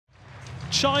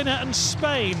China and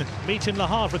Spain meet in Le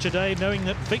Havre today, knowing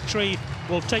that victory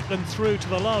will take them through to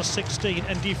the last 16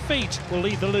 and defeat will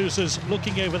leave the losers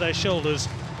looking over their shoulders.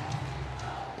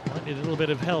 Might need a little bit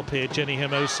of help here. Jenny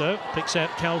Hermoso picks out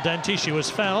Caldente. She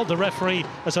was fouled. The referee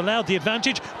has allowed the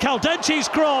advantage. Caldente's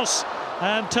cross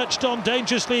and touched on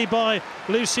dangerously by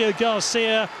Lucio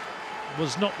Garcia.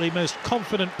 Was not the most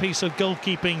confident piece of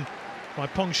goalkeeping by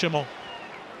Pongchamon.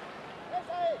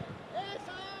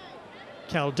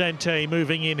 Caldente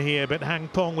moving in here, but Hang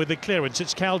Pong with the clearance.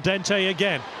 It's Caldente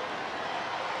again.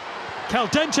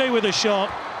 Caldente with a shot.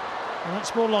 Well,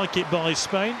 that's more like it by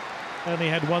Spain. Only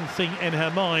had one thing in her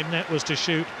mind, that was to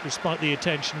shoot, despite the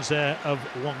attentions there of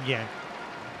Wang Yang.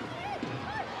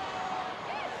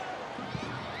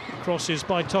 Crosses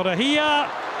by Torrehia.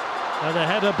 And the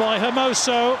header by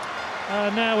Hermoso.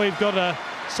 Now we've got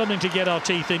something to get our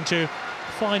teeth into.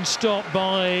 Fine stop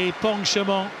by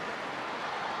Pongchamon.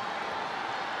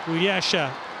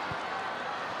 Uyasha.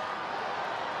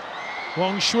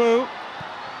 Wang Shu.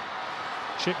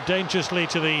 Chipped dangerously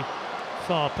to the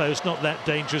far post, not that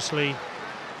dangerously.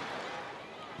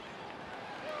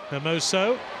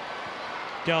 Hermoso.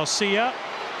 Garcia.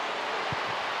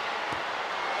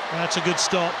 That's a good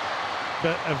stop,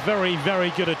 but a very, very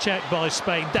good attack by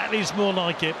Spain. That is more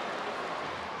like it.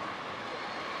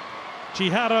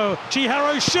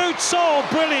 Chiharo shoots, oh,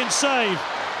 brilliant save.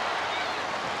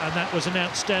 And that was an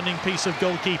outstanding piece of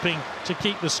goalkeeping to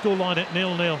keep the scoreline at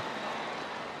 0-0.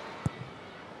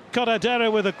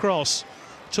 Corredera with a cross.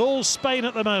 It's all Spain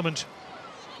at the moment.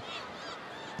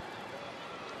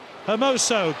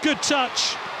 Hermoso, good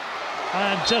touch.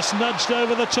 And just nudged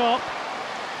over the top.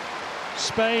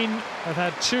 Spain have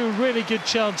had two really good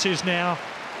chances now.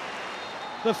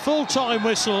 The full-time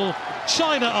whistle.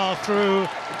 China are through.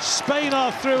 Spain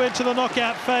are through into the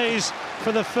knockout phase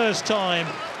for the first time.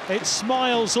 It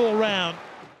smiles all round.